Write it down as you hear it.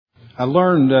I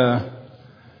learned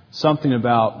something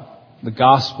about the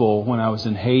gospel when I was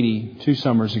in Haiti 2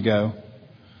 summers ago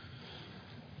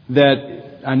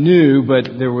that I knew,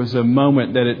 but there was a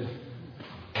moment that it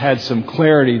had some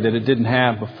clarity that it didn't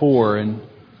have before. In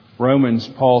Romans,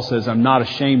 Paul says, "I'm not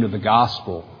ashamed of the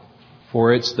gospel,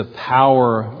 for it's the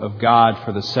power of God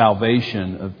for the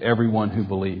salvation of everyone who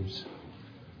believes."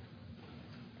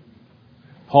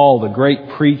 Paul, the great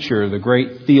preacher, the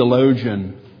great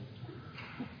theologian,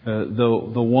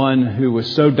 the one who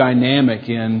was so dynamic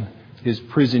in his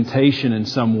presentation in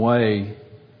some way,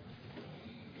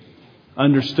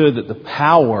 understood that the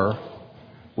power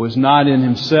was not in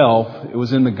himself, it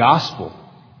was in the gospel.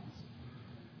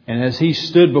 And as he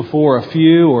stood before a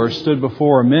few or stood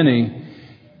before a many,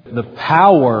 the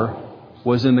power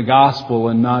was in the gospel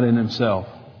and not in himself.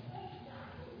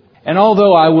 And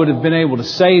although I would have been able to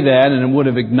say that and would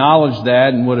have acknowledged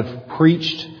that and would have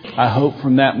preached, I hope,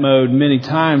 from that mode many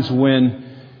times, when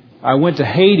I went to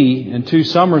Haiti and 2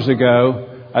 summers ago,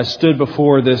 I stood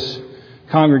before this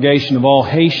congregation of all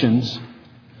Haitians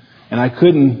and I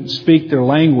couldn't speak their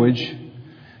language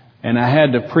and I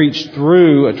had to preach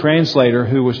through a translator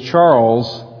who was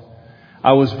Charles.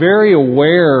 I was very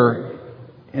aware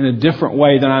in a different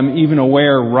way than I'm even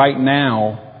aware right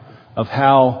now of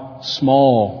how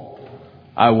small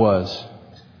I was.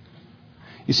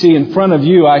 You see, in front of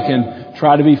you, I can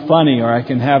try to be funny, or I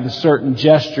can have certain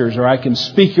gestures, or I can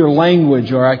speak your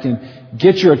language, or I can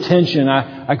get your attention.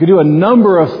 I could do a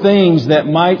number of things that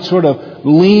might sort of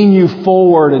lean you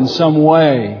forward in some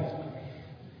way.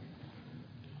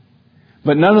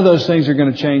 But none of those things are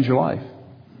going to change your life.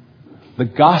 The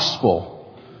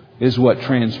gospel is what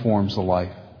transforms the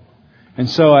life. And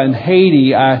so in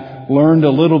Haiti, I learned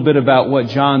a little bit about what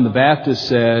John the Baptist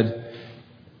said: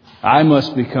 I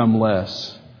must become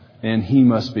less, and He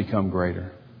must become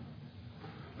greater.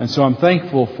 And so I'm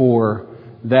thankful for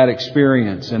that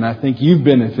experience, and I think you've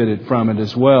benefited from it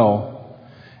as well.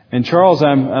 And Charles,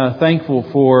 I'm thankful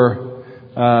for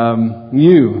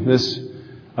you, this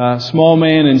small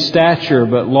man in stature,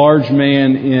 but large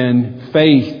man in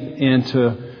faith, and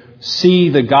to see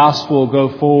the gospel go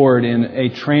forward in a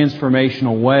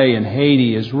transformational way in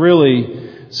Haiti is really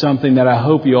something that I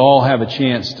hope you all have a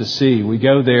chance to see. We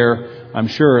go there, I'm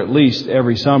sure, at least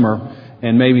every summer,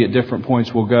 and maybe at different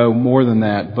points we'll go more than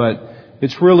that. But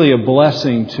it's really a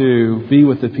blessing to be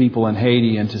with the people in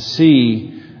Haiti and to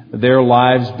see their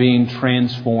lives being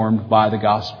transformed by the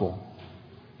gospel.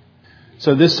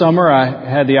 So this summer I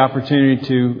had the opportunity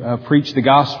to preach the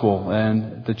gospel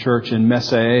at the church in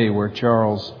Messae, where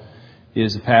Charles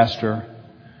is a pastor.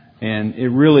 And it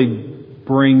really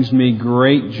brings me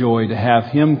great joy to have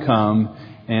him come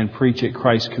and preach at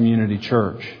Christ Community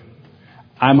Church.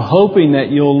 I'm hoping that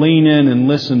you'll lean in and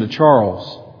listen to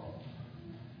Charles,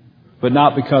 but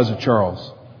not because of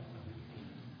Charles,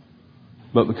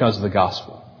 but because of the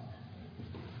gospel.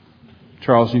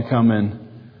 Charles, you come and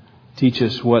teach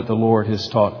us what the Lord has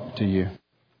taught to you.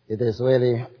 It is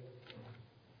really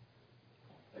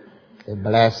a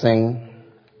blessing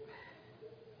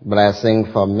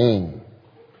for me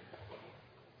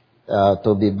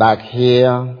to be back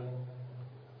here,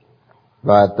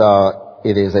 but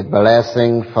it is a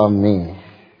blessing for me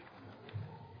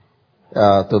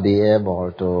to be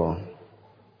able to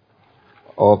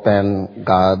open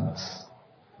God's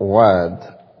Word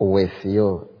with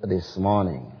you this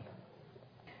morning.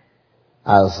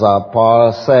 As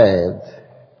Paul said,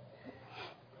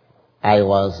 I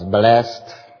was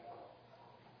blessed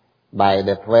by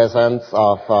the presence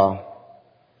of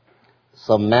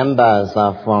some members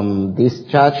from this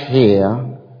church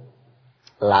here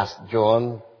last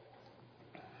June.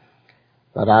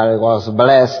 But I was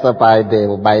blessed by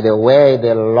the way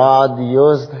the Lord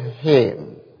used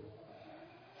him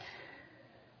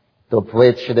to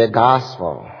preach the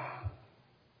gospel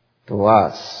to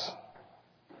us.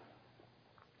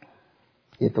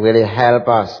 It really helped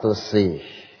us to see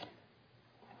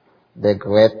the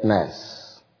greatness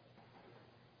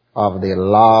of the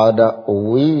Lord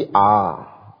we are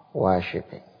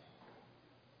worshiping.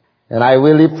 And I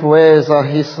really praise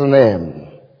His name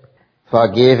for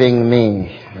giving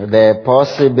me the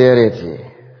possibility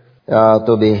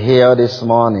to be here this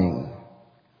morning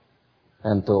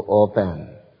and to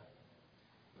open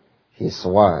His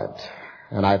Word.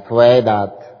 And I pray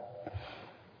that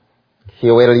He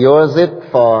will use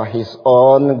it for His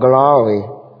own glory,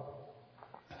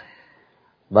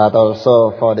 but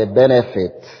also for the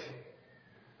benefit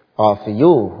of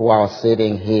you who are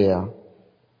sitting here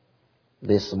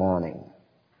this morning.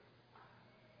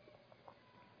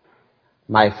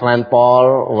 My friend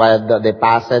Paul read the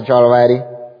passage already,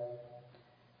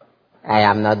 I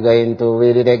am not going to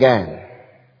read it again.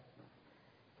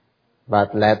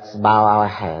 But let's bow our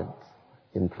heads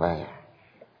in prayer.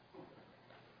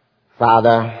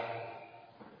 Father,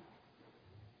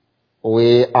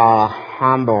 we are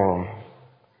humble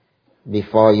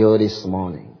before you this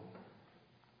morning.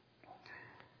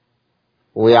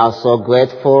 We are so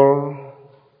grateful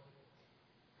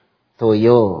to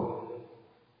you,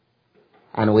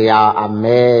 and we are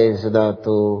amazed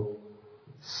to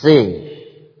see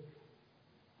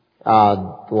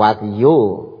what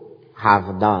you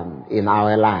have done in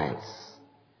our lives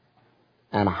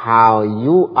and how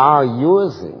you are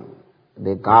using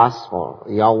the gospel,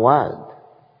 your word,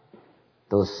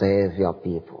 to save your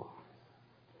people.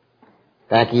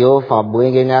 Thank you for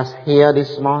bringing us here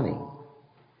this morning.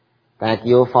 Thank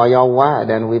you for your word,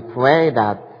 and we pray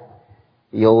that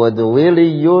you would really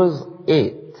use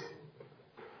it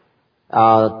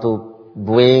to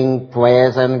bring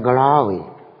praise and glory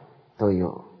to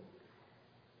you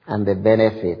and the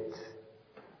benefit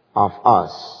of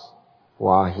us who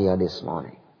are here this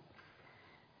morning.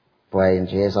 Pray in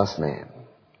Jesus' name.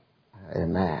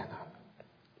 Amen.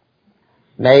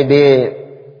 Maybe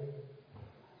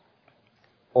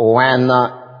when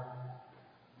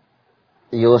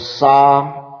you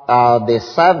saw the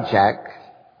subject,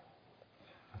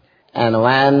 and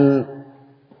when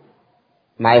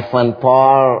my friend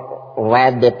Paul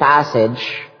read the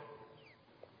passage,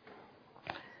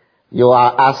 you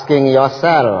are asking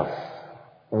yourself,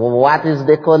 what is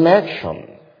the connection?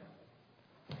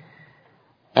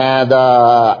 And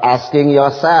asking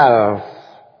yourself,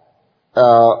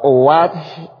 what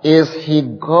is he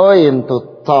going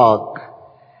to talk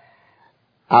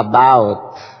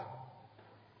about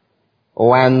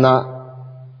when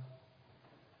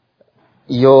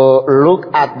you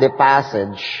look at the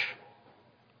passage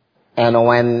and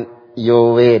when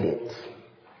you read it?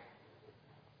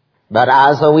 But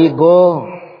as we go,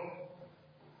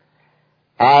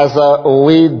 as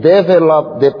we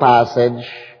develop the passage,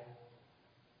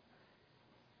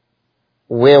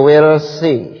 we will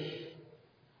see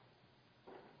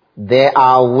there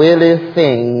are really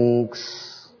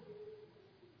things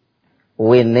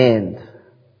we need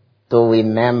to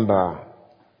remember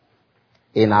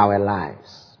in our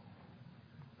lives.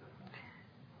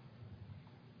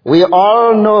 We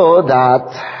all know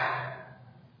that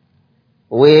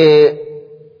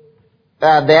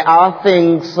there are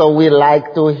things we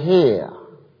like to hear,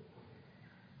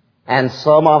 and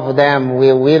some of them we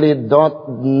really don't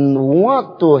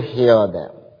want to hear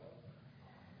them.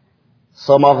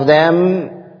 Some of them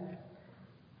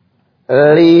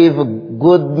leave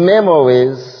good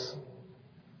memories,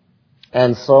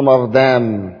 and some of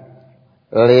them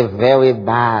leave very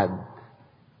bad,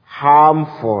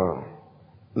 harmful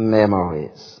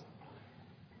memories.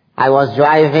 I was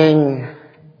driving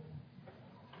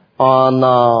on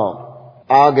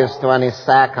August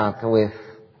 22nd with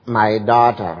my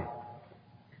daughter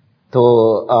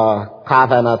to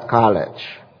Covenant College.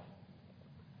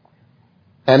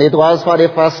 And it was for the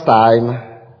first time,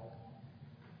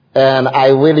 and I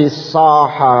really saw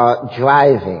her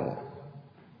driving.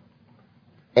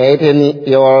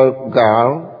 18-year-old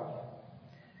girl,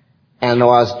 and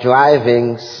was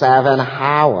driving 7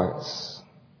 hours.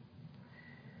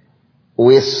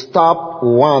 We stopped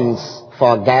once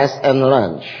for gas and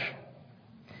lunch,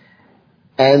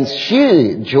 and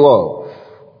she drove.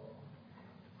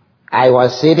 I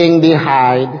was sitting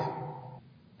behind,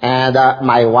 and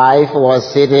my wife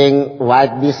was sitting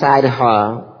right beside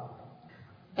her,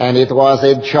 and it was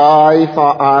a joy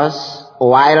for us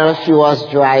while she was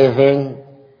driving.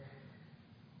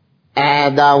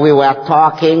 And we were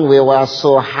talking. We were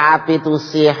so happy to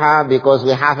see her because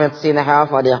we haven't seen her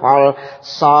for the whole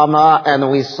summer, and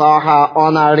we saw her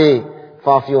only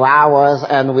for a few hours,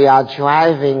 and we are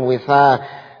driving with her,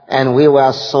 and we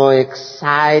were so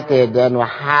excited and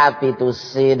happy to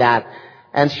see that.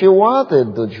 And she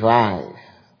wanted to drive.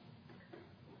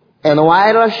 And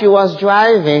while she was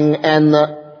driving and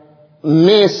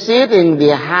me sitting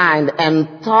behind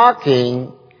and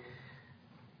talking,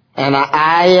 and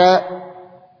I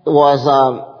was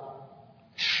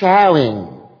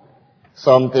sharing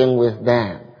something with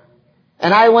them.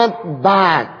 And I went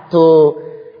back to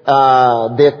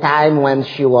the time when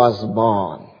she was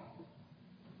born.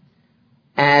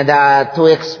 And to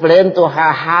explain to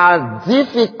her how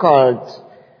difficult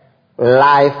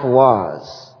life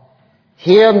was.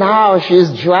 Here now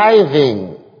she's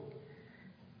driving.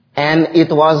 And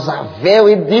it was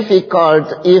very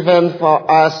difficult even for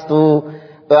us to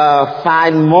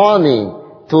find money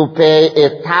to pay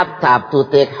a tap-tap to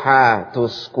take her to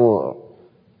school.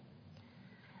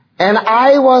 And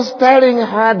I was telling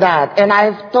her that, and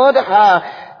I've told her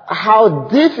how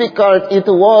difficult it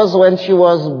was when she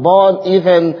was born,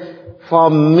 even for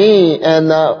me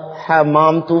and her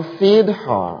mom to feed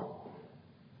her.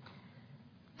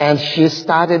 And she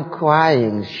started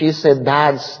crying. She said,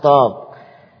 "Dad, stop.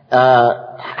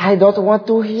 I don't want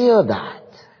to hear that."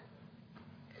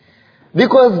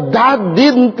 Because that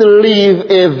didn't leave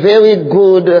a very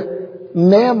good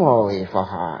memory for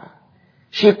her.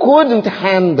 She couldn't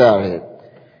handle it.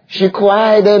 She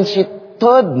cried and she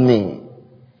told me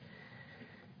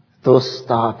to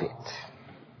stop it.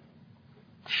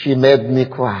 She made me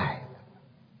cry.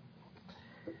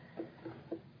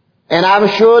 And I'm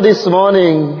sure this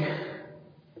morning,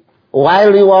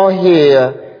 while you are here,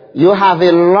 you have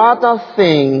a lot of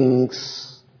things,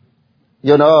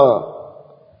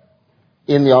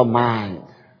 in your mind.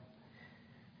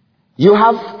 You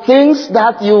have things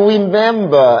that you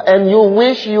remember, and you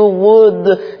wish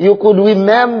you could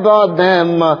remember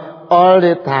them all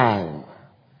the time.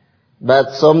 But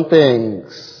some things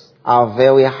are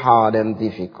very hard and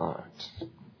difficult.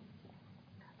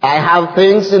 I have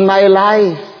things in my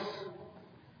life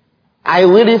I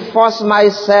really force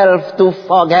myself to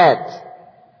forget,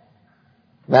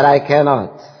 but I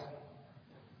cannot.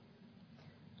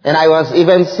 And I was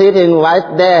even sitting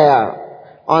right there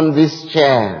on this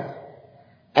chair,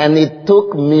 and it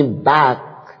took me back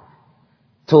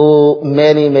to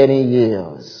many, many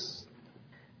years.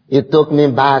 It took me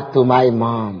back to my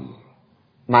mom,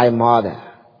 my mother.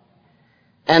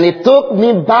 And it took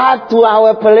me back to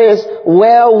our place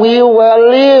where we were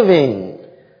living.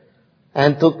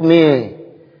 And took me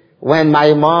when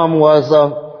my mom was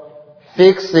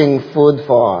fixing food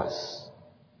for us.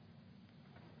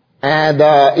 And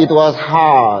it was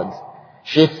hard.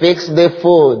 She fixed the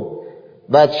food,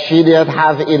 but she didn't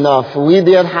have enough. We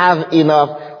didn't have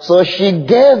enough, so she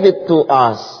gave it to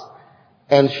us,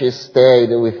 and she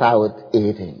stayed without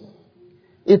eating.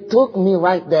 It took me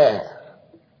right there.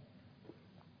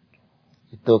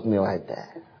 It took me right there.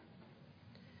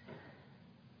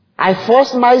 I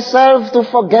forced myself to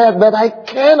forget, but I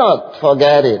cannot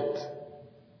forget it.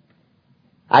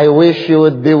 I wish you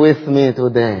would be with me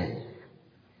today.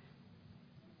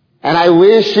 And I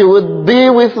wish you would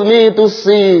be with me to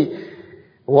see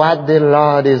what the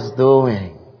Lord is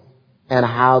doing and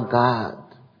how God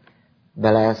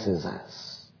blesses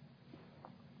us.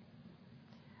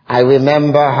 I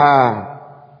remember her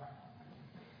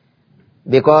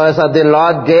because the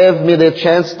Lord gave me the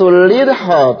chance to lead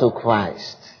her to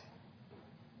Christ.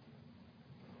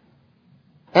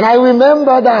 And I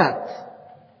remember that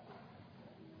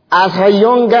as her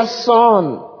youngest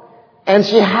son, and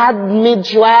she had me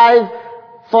drive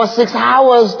for 6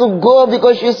 hours to go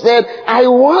because she said, "I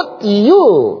want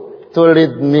you to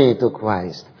lead me to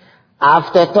Christ."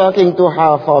 After talking to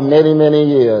her for many, many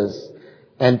years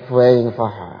and praying for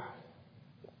her,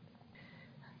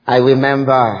 I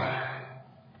remember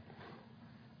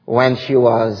when she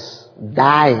was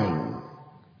dying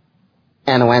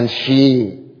and when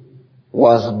she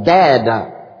was dead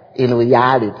in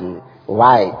reality,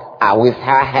 right, with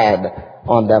her head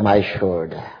under my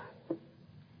shoulder.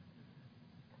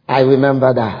 I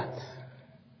remember that.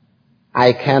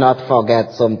 I cannot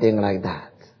forget something like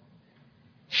that.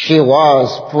 She was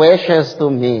precious to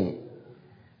me.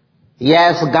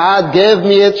 Yes, God gave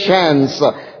me a chance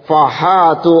for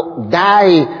her to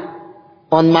die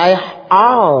on my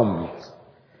arms.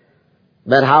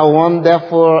 But how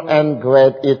wonderful and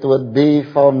great it would be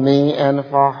for me and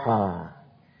for her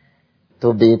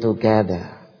to be together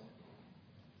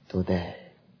today.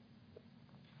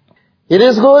 It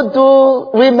is good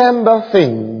to remember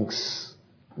things,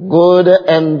 good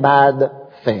and bad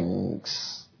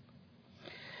things.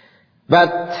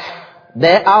 But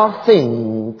there are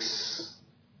things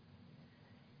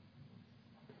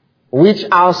which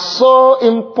are so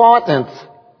important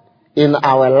in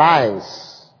our lives.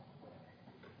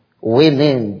 We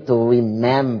need to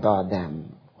remember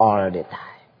them all the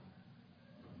time.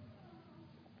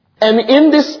 And in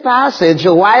this passage,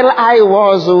 while I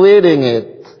was reading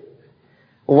it,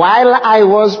 while I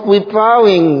was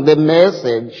preparing the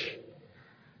message,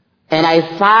 and I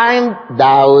find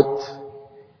out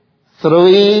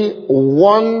 3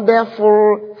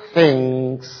 wonderful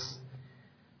things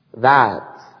that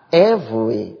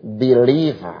every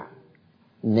believer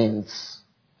needs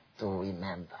to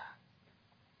remember.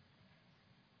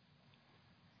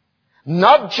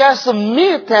 Not just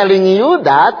me telling you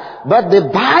that, but the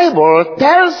Bible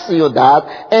tells you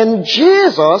that, and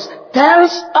Jesus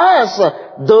tells us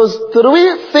those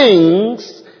 3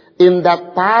 things in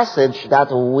that passage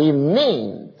that we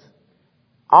need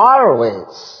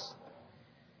always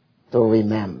to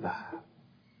remember.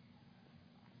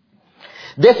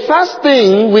 The first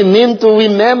thing we need to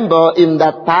remember in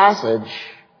that passage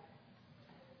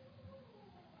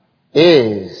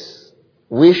is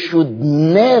we should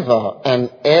never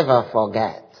and ever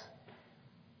forget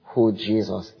who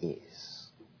Jesus is.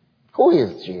 Who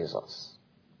is Jesus?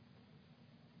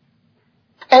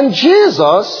 And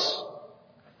Jesus,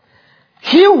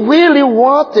 he really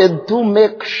wanted to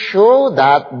make sure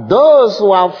that those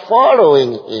who are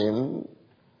following him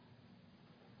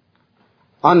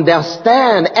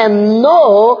understand and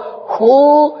know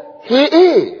who he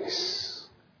is.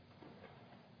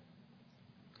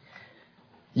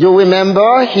 You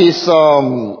remember his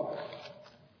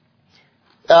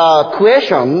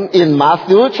question in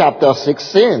Matthew chapter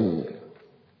 16.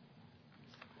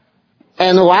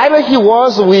 And while he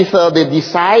was with the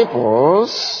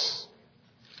disciples,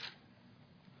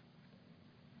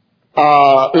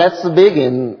 let's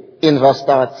begin in verse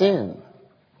 13.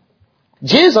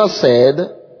 Jesus said,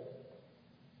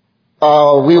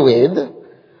 we read,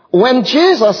 when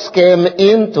Jesus came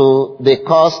into the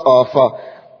coast of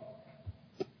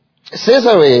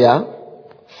Caesarea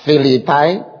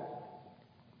Philippi,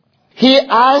 he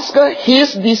asked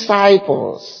his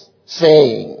disciples,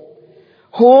 saying,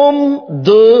 whom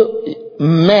do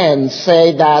men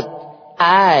say that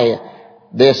I,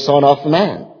 the Son of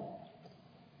Man?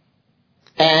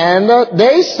 And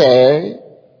they say,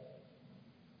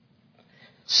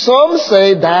 some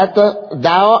say that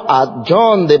thou art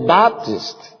John the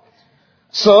Baptist,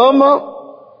 some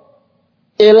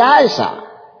Elijah,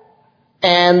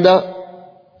 and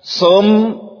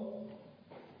some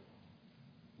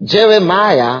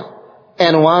Jeremiah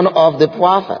and one of the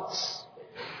prophets.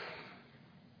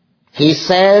 He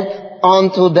said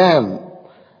unto them,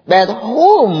 but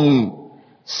whom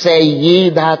say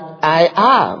ye that I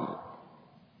am?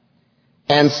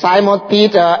 And Simon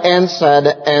Peter answered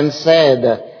and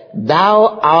said,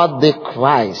 thou art the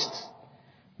Christ,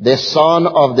 the Son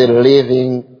of the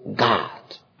living God.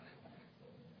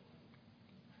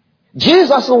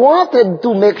 Jesus wanted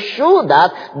to make sure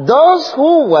that those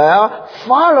who were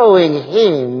following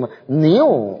him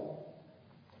knew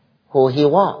who he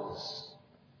was.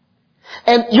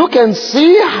 And you can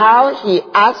see how he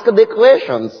asked the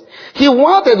questions. He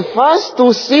wanted first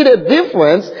to see the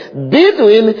difference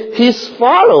between his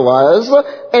followers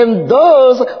and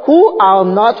those who are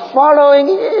not following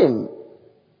him.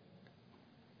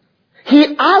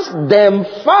 He asked them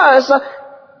first,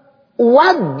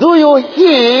 what do you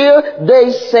hear?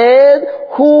 They said,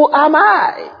 who am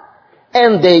I?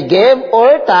 And they gave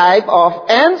all type of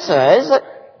answers.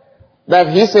 But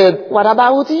he said, what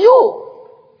about you?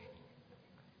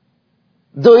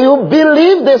 Do you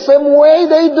believe the same way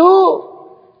they do?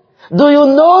 Do you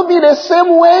know me the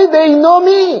same way they know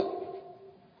me?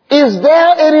 Is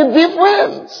there any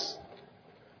difference?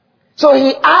 So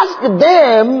he asked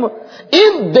them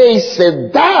if they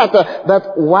said that,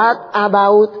 but what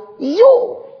about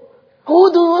you?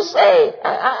 Who do you say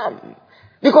I am?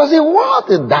 Because he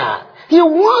wanted that. He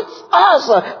wants us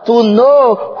to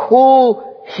know who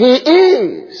he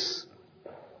is.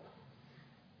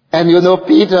 And you know,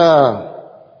 Peter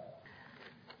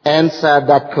answered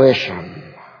that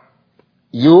question.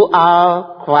 You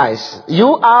are Christ.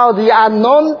 You are the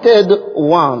anointed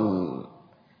one.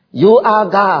 You are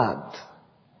God.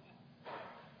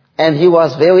 And he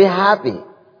was very happy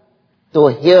to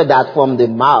hear that from the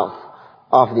mouth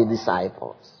of the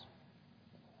disciples.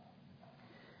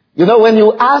 You know, when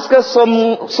you ask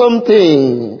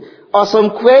something or some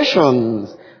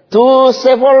questions to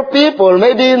several people,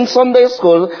 maybe in Sunday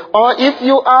school, or if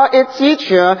you are a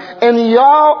teacher and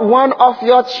one of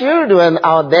your children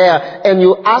are there and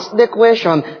you ask the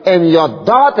question and your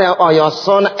daughter or your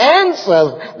son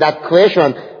answers that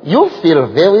question, you feel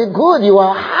very good. You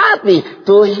are happy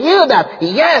to hear that.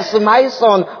 Yes, my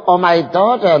son or my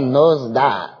daughter knows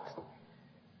that.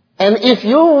 And if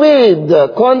you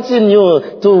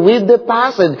continue to read the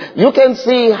passage, you can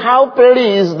see how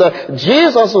pleased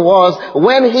Jesus was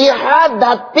when he heard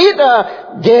that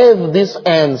Peter gave this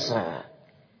answer.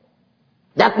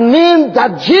 That means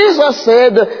that Jesus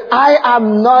said, I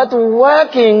am not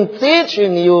working,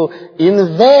 teaching you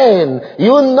in vain.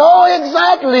 You know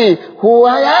exactly who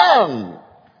I am.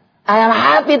 I am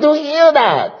happy to hear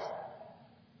that.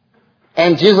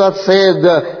 And Jesus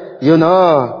said, you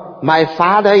know, my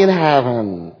Father in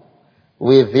heaven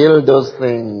revealed those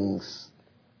things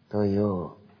to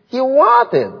you. He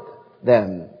wanted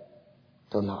them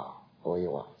to know who he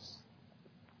was.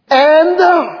 And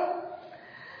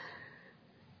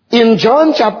in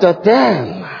John chapter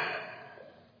 10,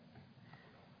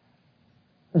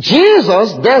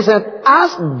 Jesus doesn't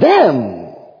ask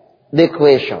them the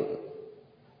question.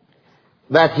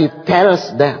 But he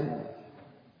tells them.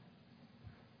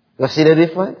 You see the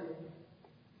difference?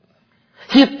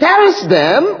 He tells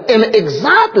them, and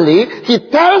exactly, he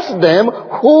tells them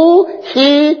who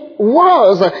he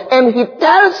was. And he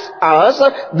tells us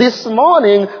this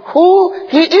morning who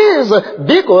he is,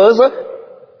 because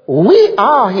we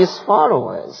are his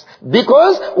followers.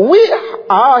 Because we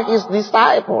are his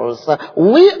disciples.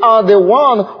 We are the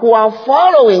one who are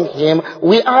following him.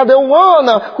 We are the one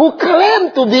who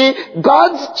claim to be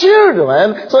God's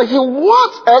children. So he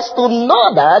wants us to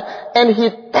know that, and he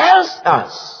tells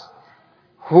us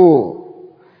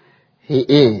who he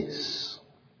is.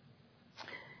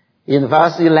 In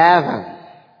verse 11,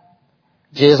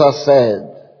 Jesus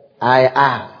said, I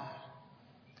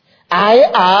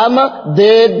am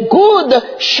the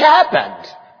good shepherd.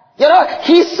 You know,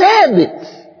 he said it.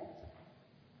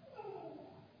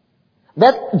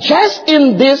 But just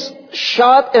in this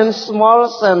short and small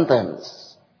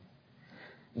sentence,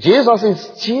 Jesus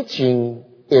is teaching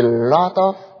a lot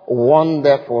of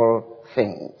wonderful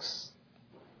things.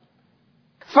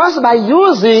 First, by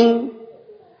using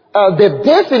the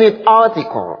definite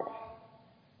article.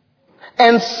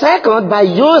 And second, by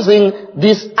using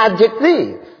this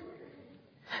adjective.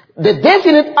 The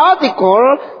definite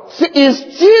article is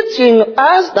teaching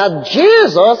us that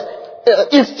Jesus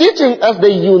is teaching us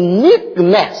the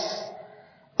uniqueness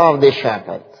of the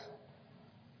shepherd.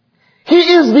 He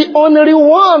is the only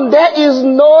one. There is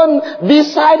none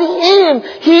beside him.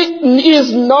 He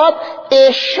is not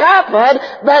a shepherd,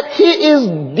 but he is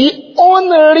the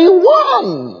only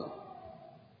one.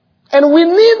 And we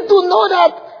need to know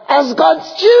that as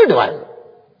God's children.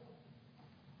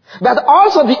 But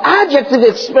also the adjective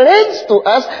explains to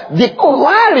us the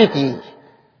quality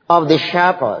of the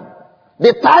shepherd.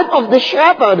 The type of the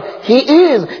shepherd he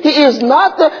is. He is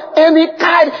not any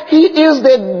kind. He is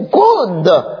the good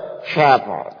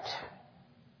shepherd.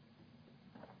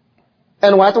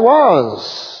 And what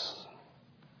was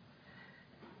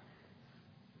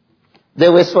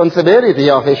the responsibility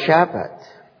of a shepherd?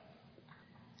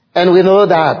 And we know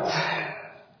that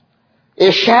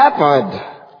a shepherd,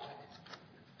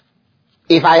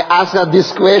 if I ask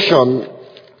this question,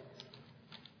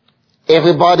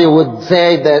 everybody would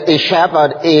say that a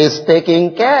shepherd is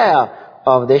taking care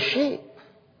of the sheep.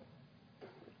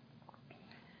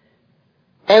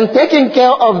 And taking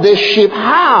care of the sheep,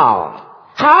 how?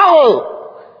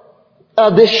 How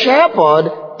the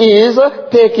shepherd is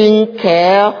taking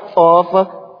care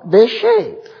of the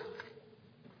sheep.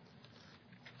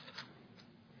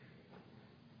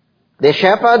 The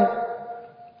shepherd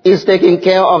is taking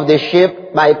care of the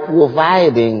sheep by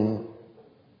providing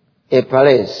a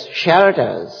place,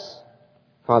 shelters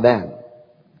for them.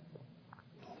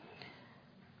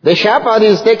 The shepherd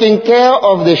is taking care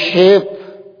of the sheep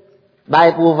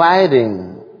by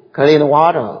providing clean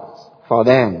waters for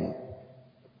them.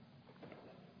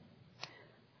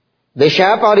 The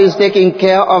shepherd is taking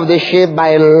care of the sheep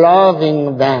by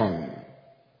loving them,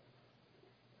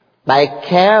 by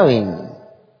caring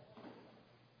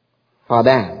for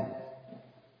them.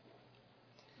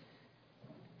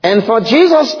 And for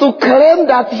Jesus to claim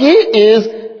that he is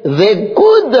the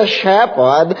good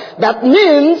shepherd, that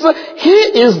means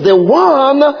he is the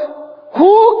one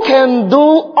who can do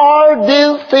all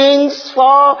these things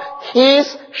for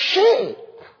his sheep.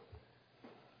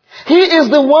 He is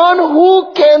the one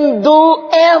who can do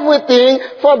everything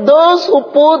for those who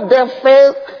put their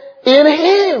faith in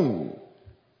him.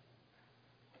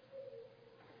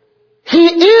 He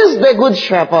is the good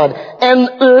shepherd. And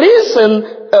listen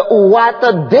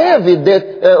what David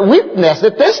witnessed,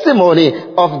 the testimony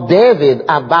of David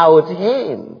about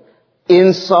him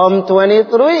in Psalm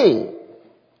 23.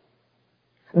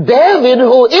 David,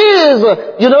 who is,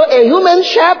 a human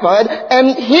shepherd,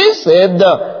 and he said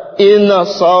in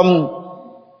Psalm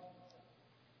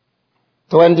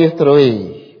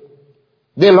 23,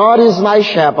 the Lord is my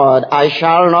shepherd, I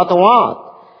shall not want.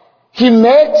 He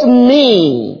makes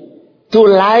me to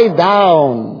lie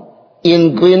down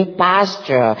in green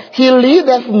pasture. He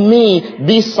leadeth me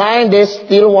beside the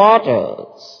still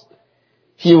waters.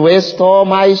 He restores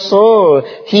my soul.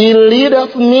 He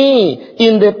leadeth me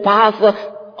in the path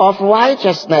of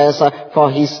righteousness for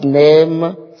his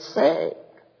name's sake.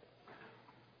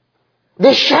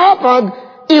 The shepherd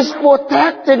is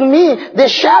protecting me. The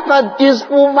shepherd is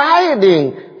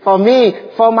providing for me,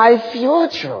 for my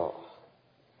future.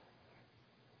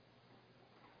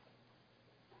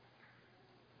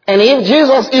 And if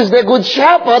Jesus is the good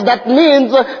shepherd, that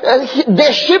means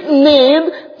the sheep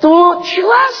need to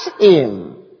trust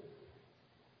him.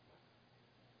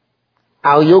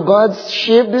 Are you God's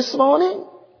sheep this morning?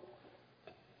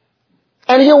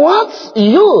 And He wants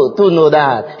you to know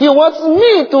that. He wants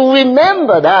me to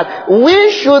remember that.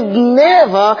 We should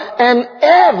never and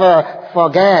ever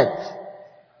forget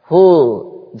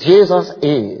who Jesus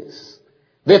is.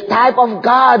 The type of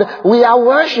God we are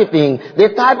worshiping.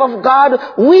 The type of God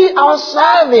we are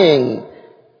serving.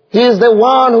 He is the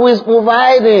one who is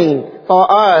providing for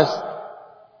us.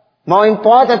 More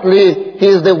importantly, He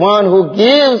is the one who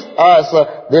gives us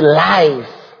the life.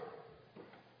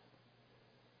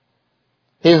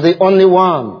 He is the only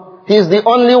one. He is the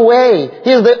only way. He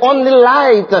is the only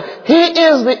light. He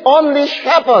is the only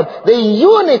shepherd, the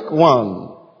unique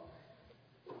one.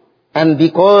 And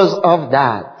because of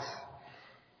that,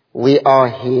 we are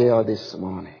here this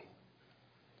morning.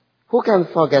 Who can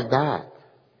forget that?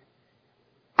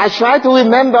 I try to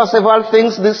remember several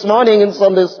things this morning in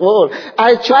Sunday school.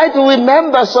 I try to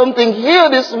remember something here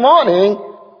this morning.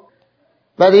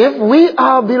 But if we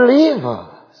are believers,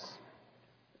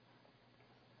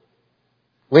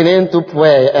 we need to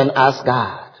pray and ask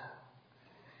God,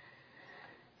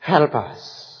 help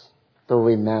us to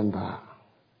remember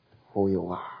who you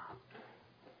are.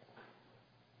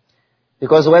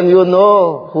 Because when you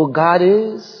know who God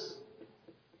is,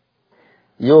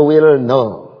 you will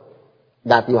know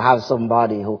that you have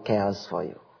somebody who cares for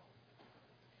you.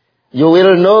 You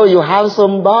will know you have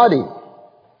somebody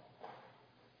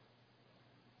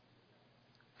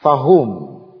for whom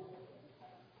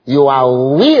you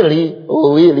are really,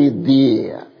 really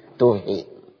dear to Him.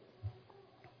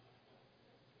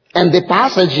 And the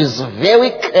passage is very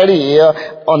clear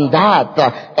on that.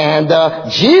 And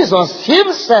Jesus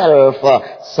Himself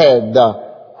said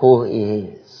who He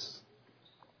is.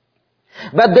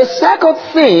 But the second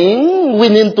thing we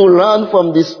need to learn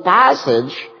from this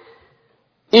passage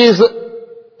is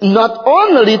not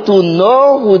only to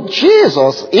know who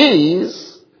Jesus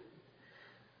is,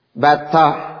 but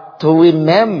to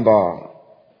remember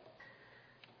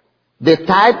the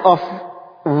type of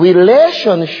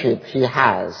relationship He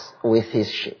has with His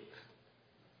sheep.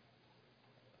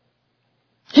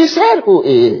 He said who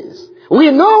He is.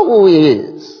 We know who He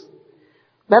is.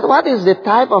 But what is the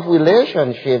type of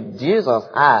relationship Jesus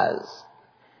has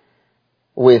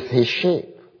with His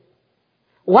sheep?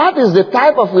 What is the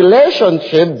type of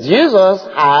relationship Jesus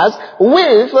has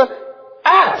with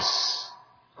us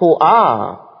who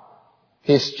are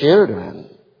His children?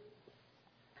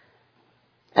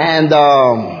 And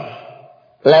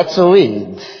let's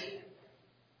read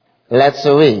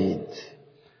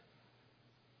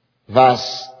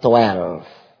verse 12.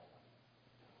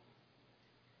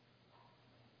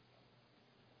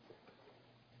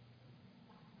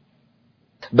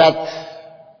 But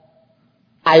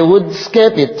I would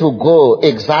skip it to go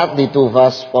exactly to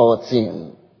verse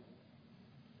 14.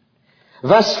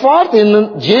 Verse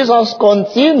 14, Jesus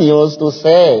continues to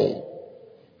say,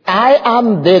 I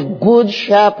am the good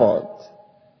shepherd,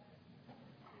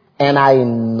 and I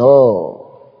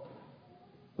know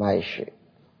my sheep.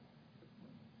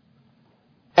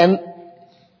 And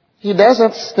He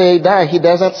doesn't stay there. He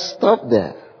doesn't stop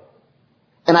there.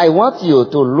 And I want you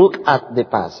to look at the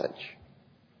passage.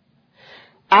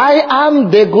 I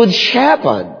am the good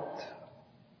shepherd,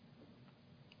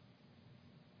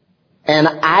 and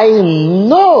I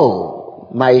know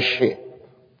my sheep,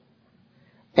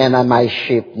 and my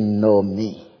sheep know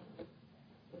me.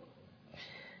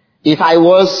 If I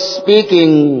was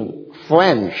speaking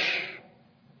French,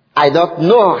 I don't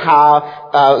know how,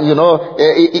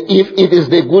 if it is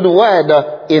the good word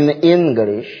in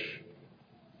English.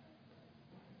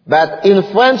 But in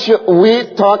French,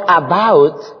 we talk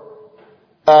about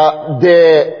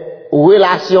the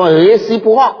relation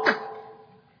réciproque,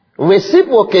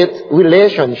 reciprocate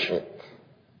relationship.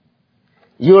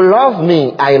 You love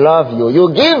me, I love you.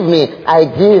 You give me, I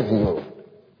give you.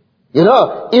 You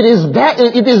know, it is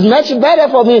much better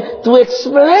for me to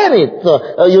explain it,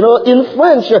 in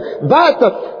French. But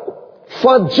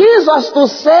for Jesus to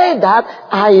say that,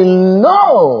 I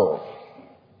know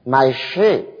my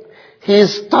sheep,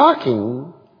 He's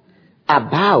talking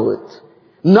about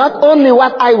not only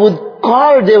what I would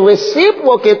call the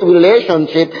reciprocate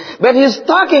relationship, but He's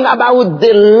talking about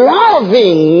the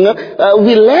loving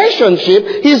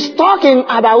relationship. He's talking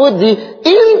about the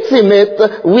intimate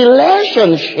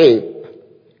relationship.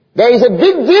 There is a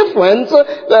big difference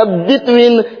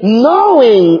between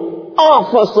knowing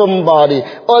of somebody,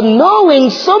 or knowing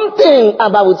something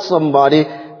about somebody,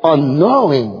 or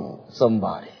knowing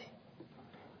somebody.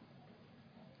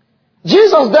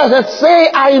 Jesus doesn't say,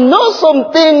 I know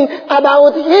something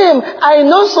about him. I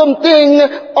know something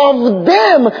of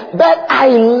them, but I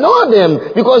know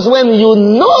them. Because when you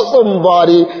know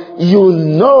somebody, you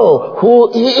know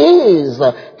who he is,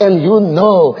 and you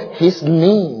know his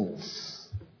needs.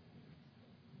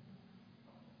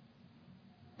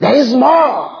 There is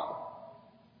more.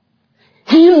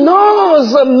 He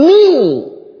knows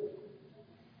me.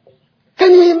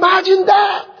 Can you imagine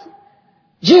that?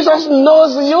 Jesus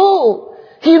knows you.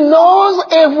 He knows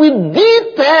every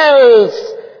details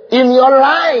in your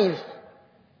life.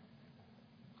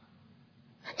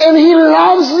 And he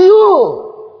loves you.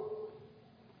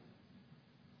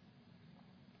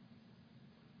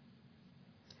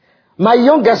 My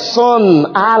youngest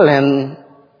son, Alan,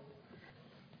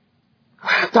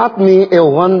 taught me a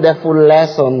wonderful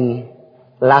lesson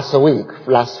last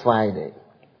Friday.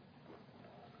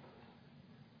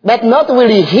 But not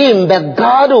really him, but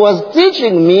God was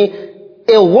teaching me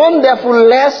a wonderful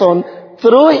lesson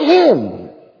through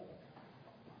him.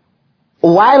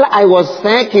 While I was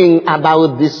thinking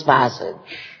about this passage,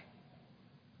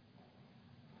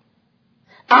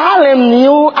 Alan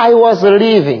knew I was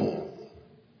leaving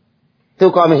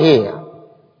to come here.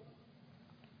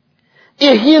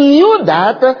 He knew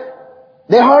that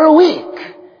the whole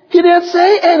week. He didn't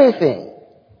say anything.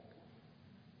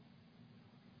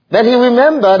 But he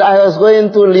remembered I was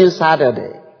going to leave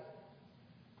Saturday.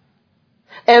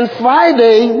 And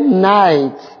Friday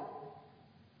night,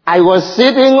 I was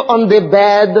sitting on the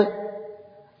bed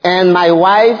and my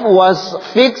wife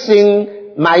was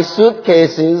fixing my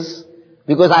suitcases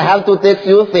because I have to take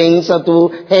few things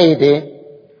to Haiti.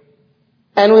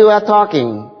 And we were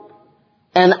talking.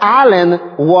 And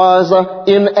Alan was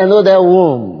in another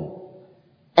room.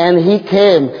 And he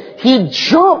came. He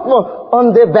jumped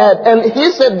on the bed and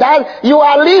he said, Dad, you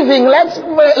are leaving.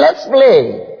 Let's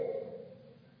play.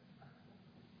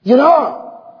 You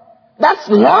know, that's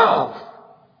love.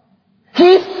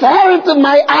 He felt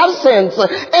my absence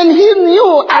and he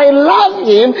knew I love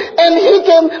him and he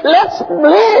came, let's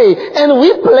play. And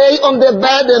we play on the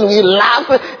bed and we laugh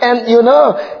and you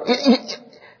know,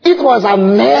 it was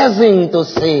amazing to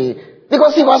see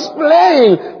because he was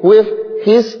playing with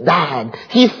his dad.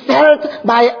 He felt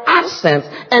my absence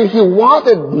and he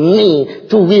wanted me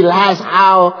to realize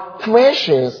how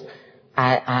precious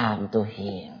I am to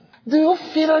him. Do you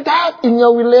feel that in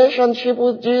your relationship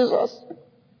with Jesus?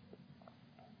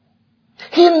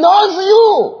 He knows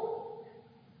you.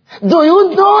 Do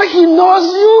you know he knows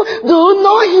you? Do you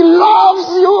know he loves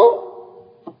you?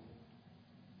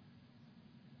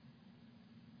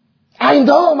 I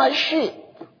know my sheep.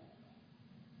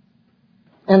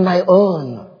 And my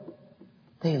own,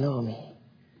 they know me.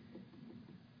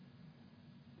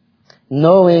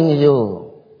 Knowing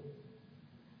you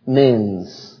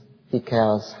means he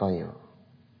cares for you.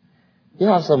 You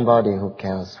have somebody who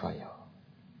cares for you.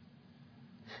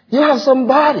 You have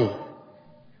somebody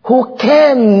who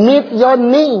can meet your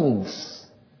needs.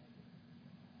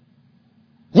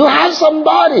 You have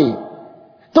somebody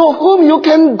to whom you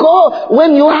can go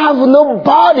when you have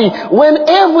nobody. When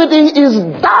everything is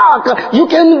dark, you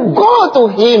can go to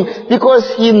him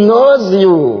because he knows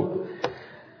you.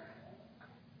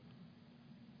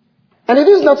 And it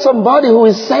is not somebody who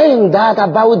is saying that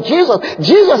about Jesus.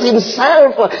 Jesus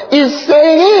himself is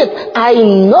saying it. I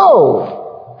know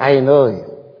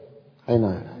you. I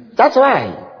know you. That's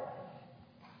why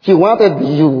he wanted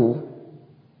you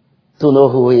to know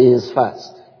who he is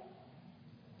first.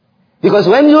 Because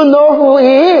when you know who he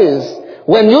is,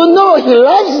 when you know he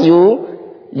loves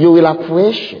you, you will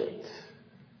appreciate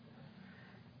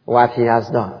what he has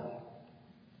done.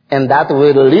 And that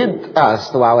will lead us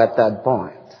to our third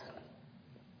point.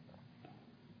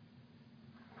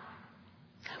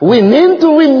 We need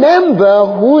to remember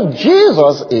who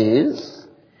Jesus is.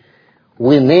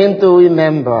 We need to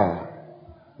remember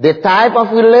the type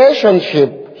of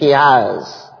relationship he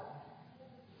has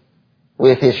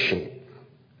with his sheep.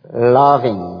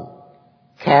 Loving,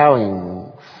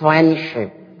 caring,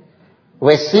 friendship,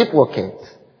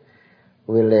 reciprocate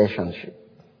relationship.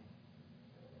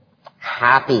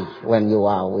 Happy when you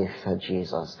are with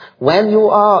Jesus, when you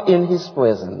are in his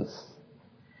presence.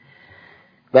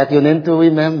 But you need to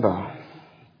remember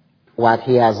what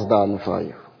he has done for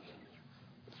you.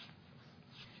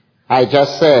 I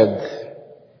just said,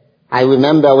 I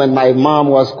remember when my mom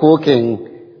was cooking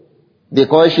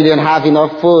because she didn't have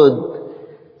enough food.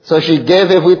 So she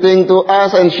gave everything to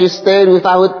us and she stayed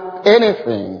without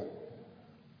anything.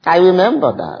 I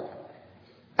remember that.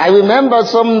 I remember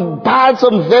some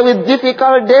very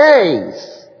difficult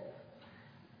days.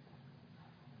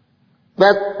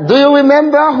 But do you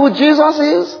remember who Jesus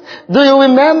is? Do you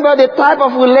remember the type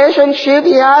of relationship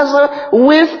he has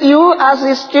with you as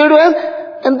his children?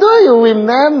 And do you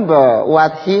remember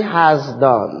what he has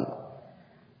done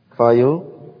for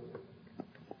you?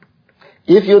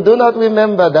 If you do not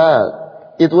remember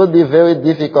that, it would be very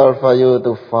difficult for you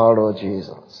to follow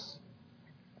Jesus.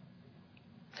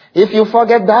 If you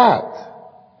forget that,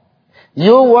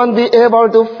 you won't be able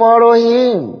to follow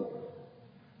him.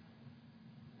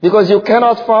 Because you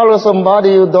cannot follow somebody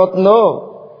you don't know.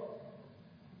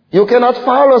 You cannot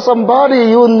follow somebody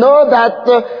you know that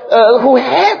who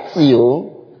hates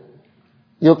you.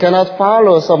 You cannot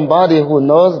follow somebody who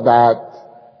knows that,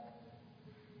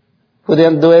 who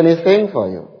didn't do anything for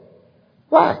you.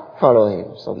 Why follow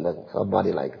him,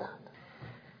 somebody like that?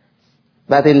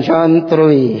 But in John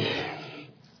 3,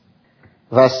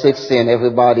 verse 16,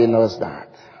 everybody knows that.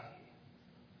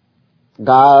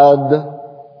 God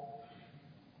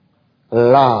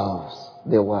loves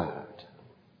the world.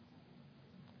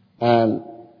 And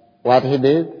what he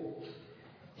did?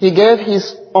 He gave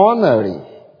his only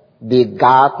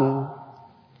begotten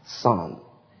Son.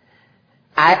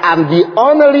 I am the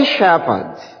only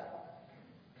shepherd.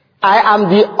 I am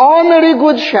the only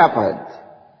good shepherd.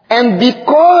 And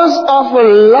because of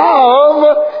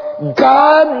love,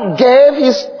 God gave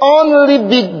his only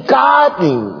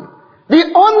begotten,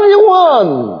 the only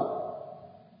one.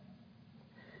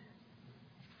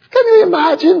 Can you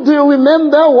imagine? Do you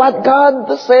remember what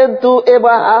God said to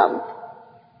Abraham?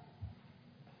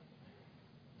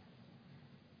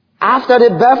 After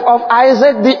the birth of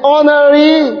Isaac, the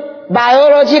only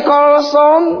biological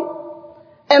son,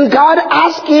 and God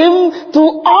asked him to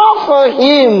offer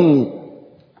him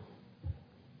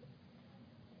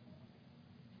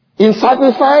in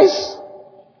sacrifice.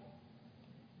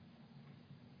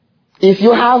 If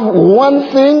you have one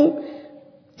thing,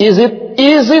 is it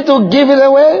easy to give it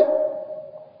away?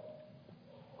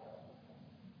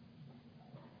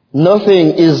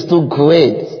 Nothing is too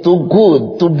great, too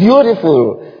good, too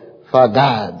beautiful for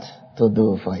God to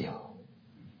do for you.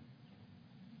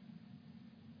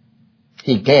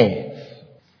 He gave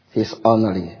his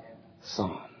only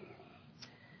Son.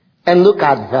 And look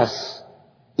at verse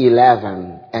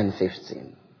 11 and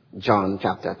 15. John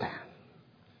chapter 10.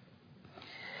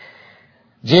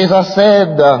 Jesus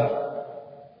said,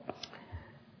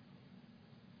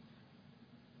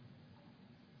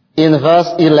 in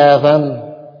verse 11,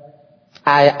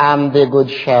 I am the good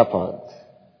shepherd.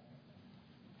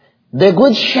 The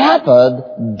good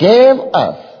shepherd gave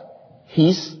us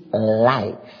his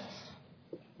life.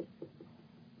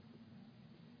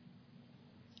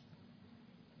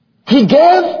 He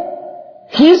gave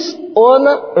his own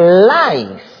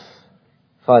life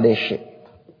for the sheep.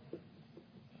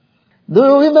 Do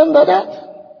you remember that?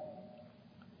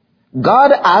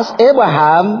 God asked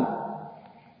Abraham,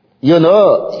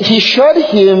 he showed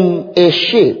him a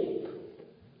sheep,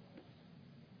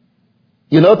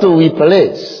 to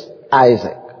replace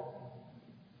Isaac.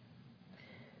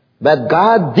 But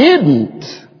God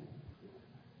didn't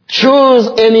choose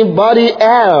anybody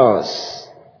else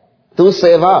to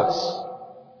save us.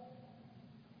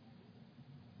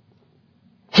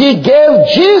 He gave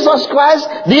Jesus Christ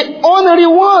the only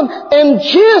one, and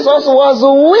Jesus was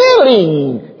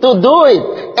willing to do it.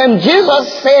 And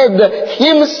Jesus said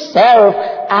himself,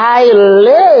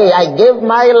 I gave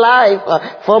my life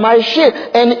for my sheep.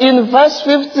 And in verse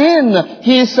 15,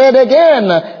 he said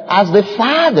again, as the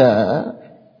Father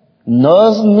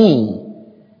knows me,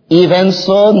 even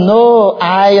so know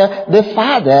I the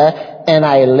Father, and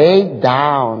I lay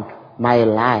down my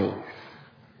life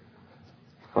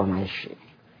for my sheep.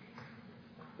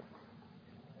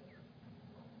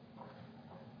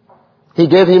 He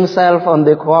gave himself on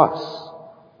the cross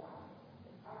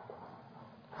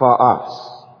for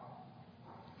us.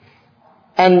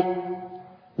 And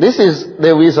this is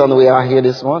the reason we are here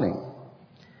this morning.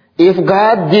 If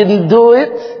God didn't do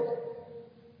it,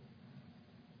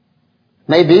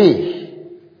 maybe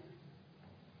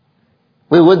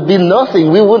we would be nothing.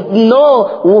 We wouldn't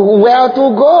know where to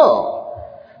go.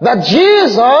 But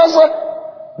Jesus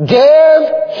gave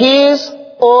his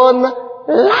own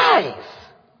life.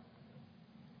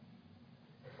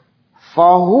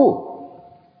 For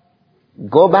who?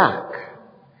 Go back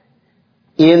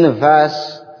in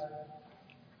verse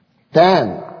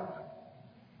 10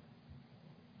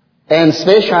 and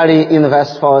especially in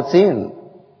verse 14.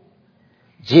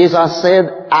 Jesus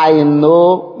said, I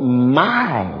know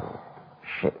my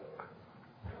sheep.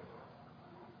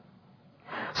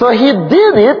 So he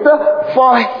did it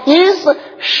for his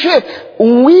sheep.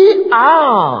 We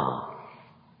are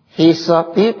his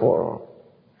people.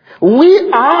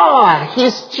 We are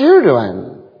His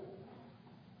children.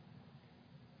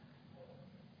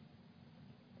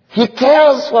 He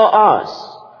cares for us.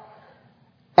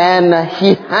 And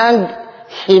He hung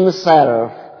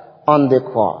Himself on the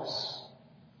cross.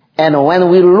 And when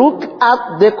we look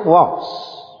at the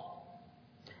cross,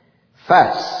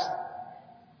 first,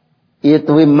 it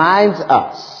reminds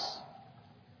us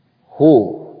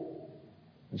who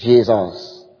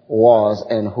Jesus was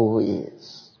and who He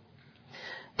is.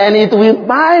 And it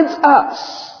reminds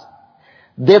us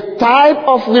the type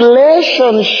of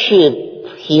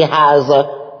relationship He has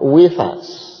with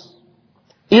us.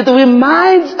 It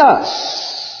reminds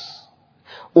us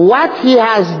what He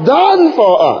has done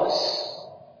for us.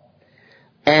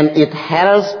 And it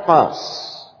helps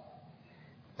us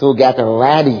to get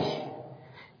ready.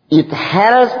 It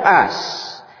helps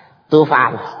us to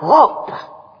have hope.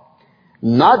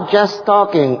 Not just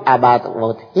talking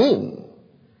about Him,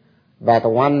 but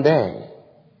one day,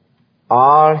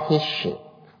 all His sheep,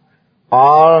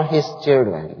 all His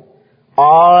children,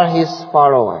 all His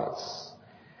followers,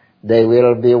 they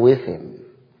will be with Him,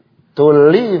 to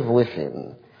live with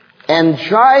Him,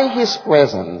 enjoy His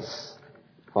presence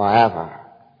forever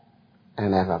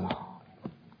and evermore.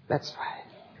 Let's pray.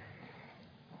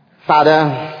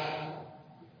 Father,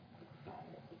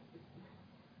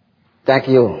 thank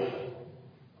You.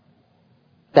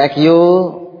 Thank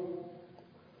You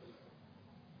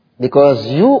because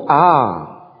You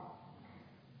are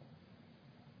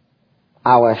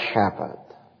our shepherd.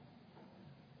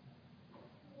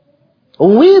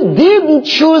 We didn't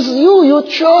choose You, You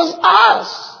chose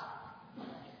us.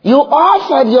 You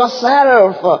offered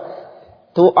Yourself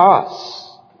to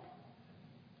us.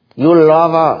 You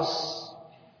love us.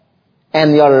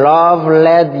 And Your love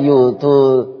led You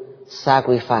to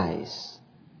sacrifice.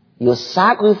 You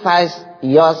sacrificed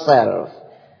Yourself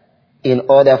in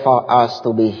order for us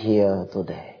to be here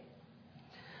today.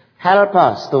 Help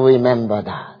us to remember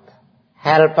that.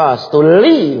 Help us to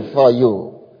live for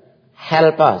You.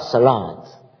 Help us, Lord,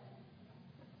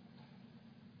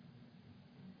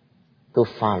 to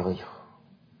follow You.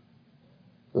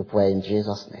 We pray in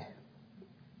Jesus' name.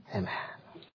 Amen.